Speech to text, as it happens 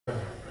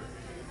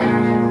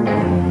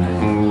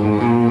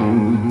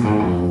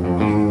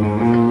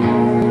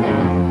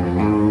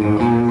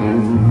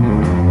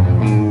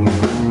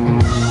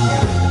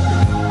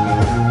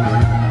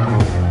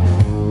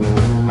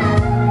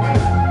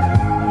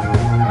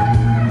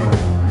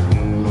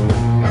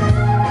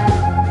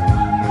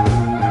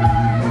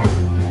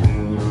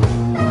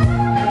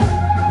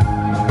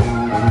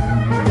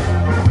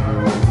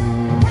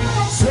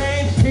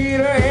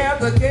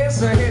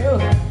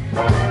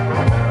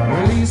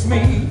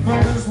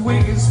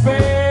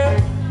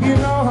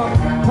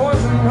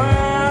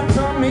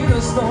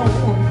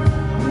stone.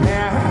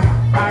 Now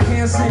I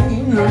can't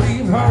seem to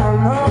leave her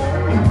alone.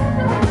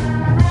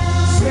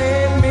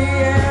 Save me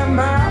and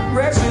my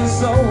precious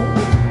soul.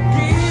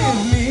 Give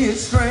me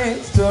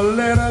strength to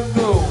let her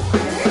go.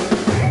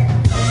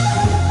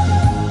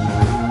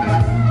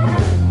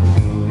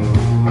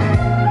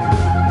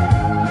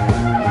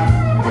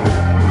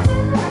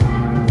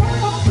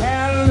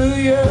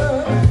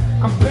 Hallelujah,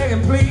 I'm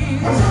begging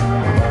please.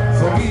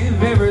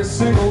 Forgive every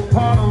single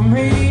part of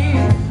me.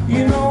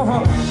 You know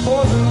her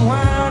poison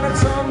wine that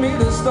turned me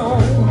to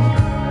stone.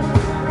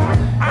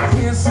 I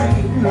can't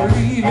seem to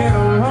leave it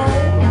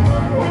alone.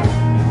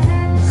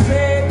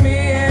 Save me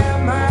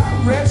and my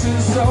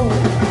precious soul.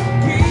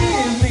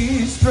 Give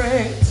me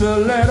strength to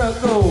let her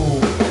go.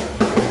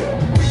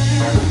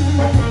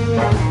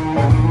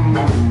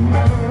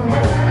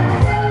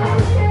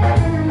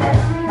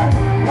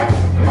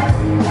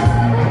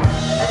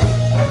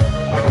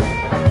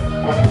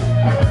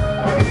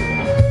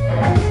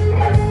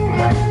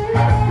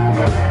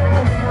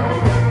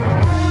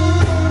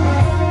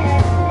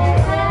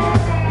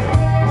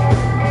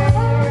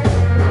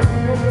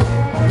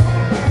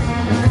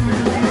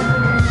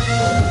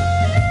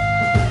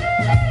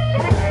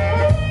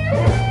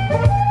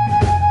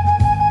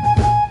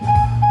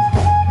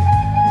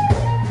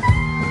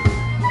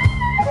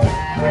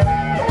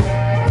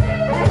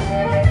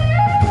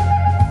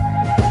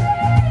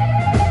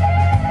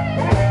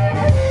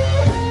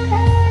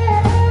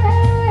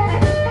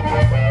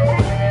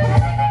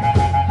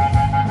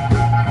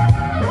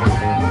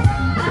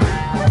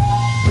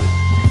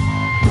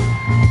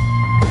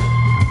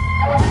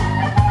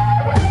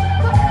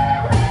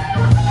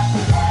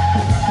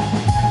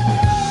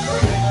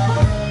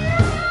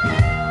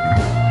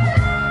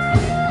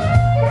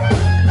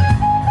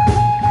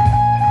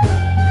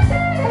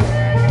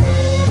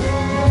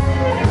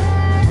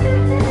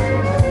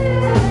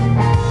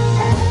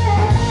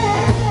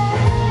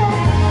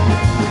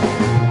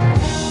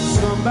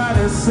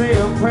 Say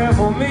a prayer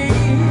for me,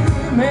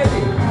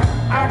 maybe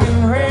I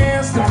can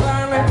rest and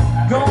finally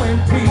go in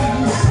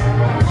peace.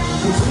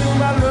 Consume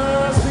my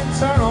love's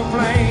eternal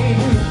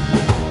flame.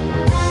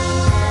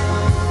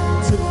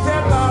 To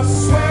death I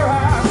swear I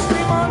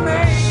scream my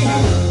name.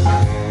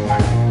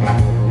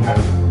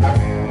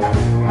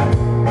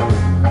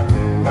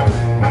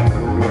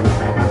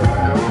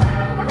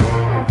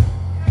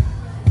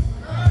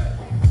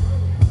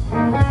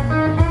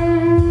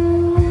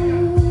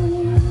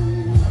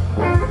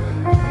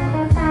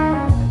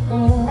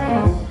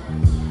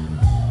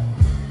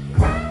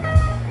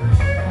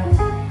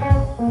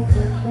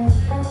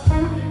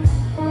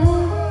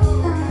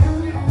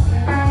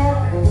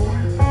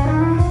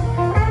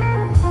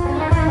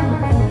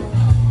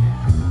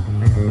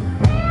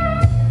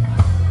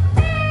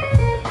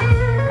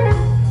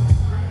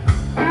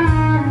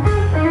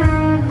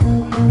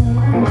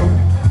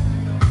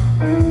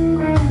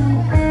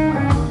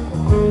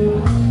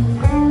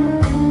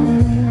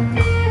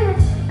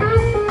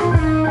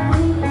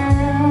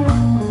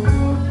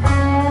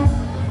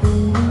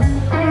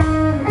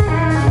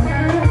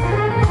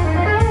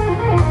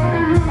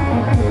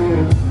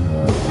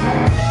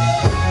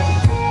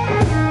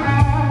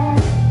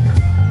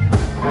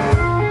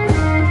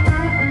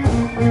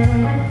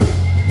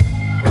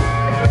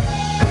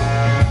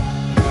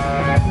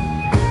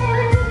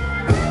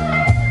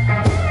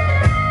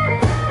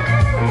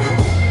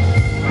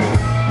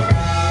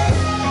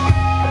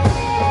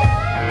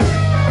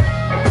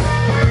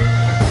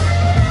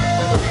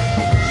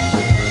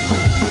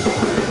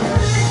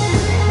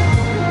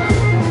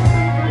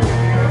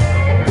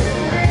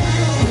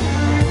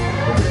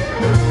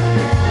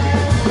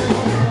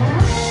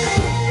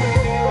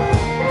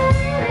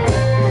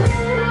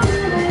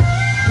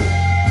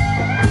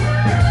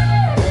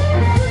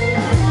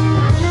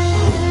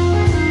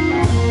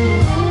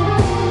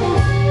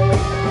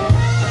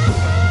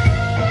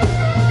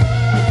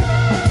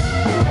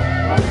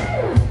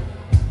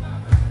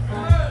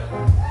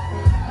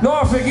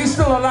 Norfolk, you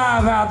still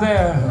alive out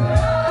there?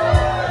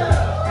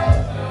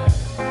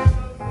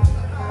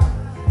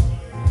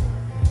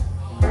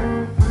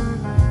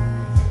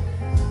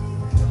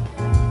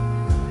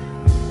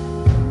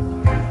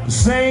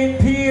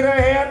 St. Peter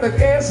at the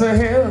gates of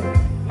hell,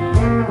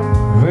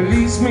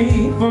 release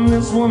me from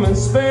this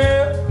woman's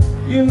spell.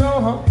 You know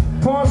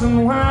her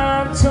poison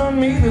wine turned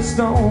me to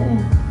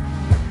stone.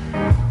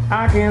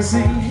 I can't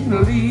seem to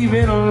leave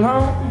it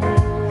alone.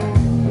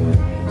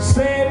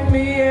 Save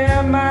me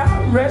and my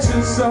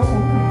wretched soul.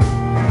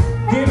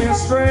 Give me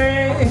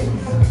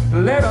strength,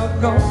 let her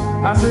go.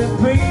 I said,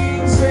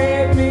 please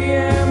save me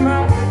and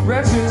my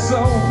wretched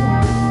soul.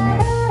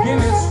 Give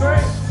me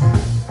strength,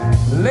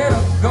 let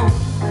her go.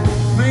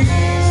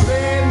 Please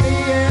save me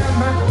and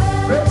my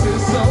wretched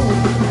soul.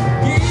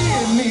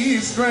 Give me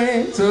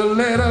strength to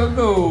let her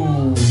go.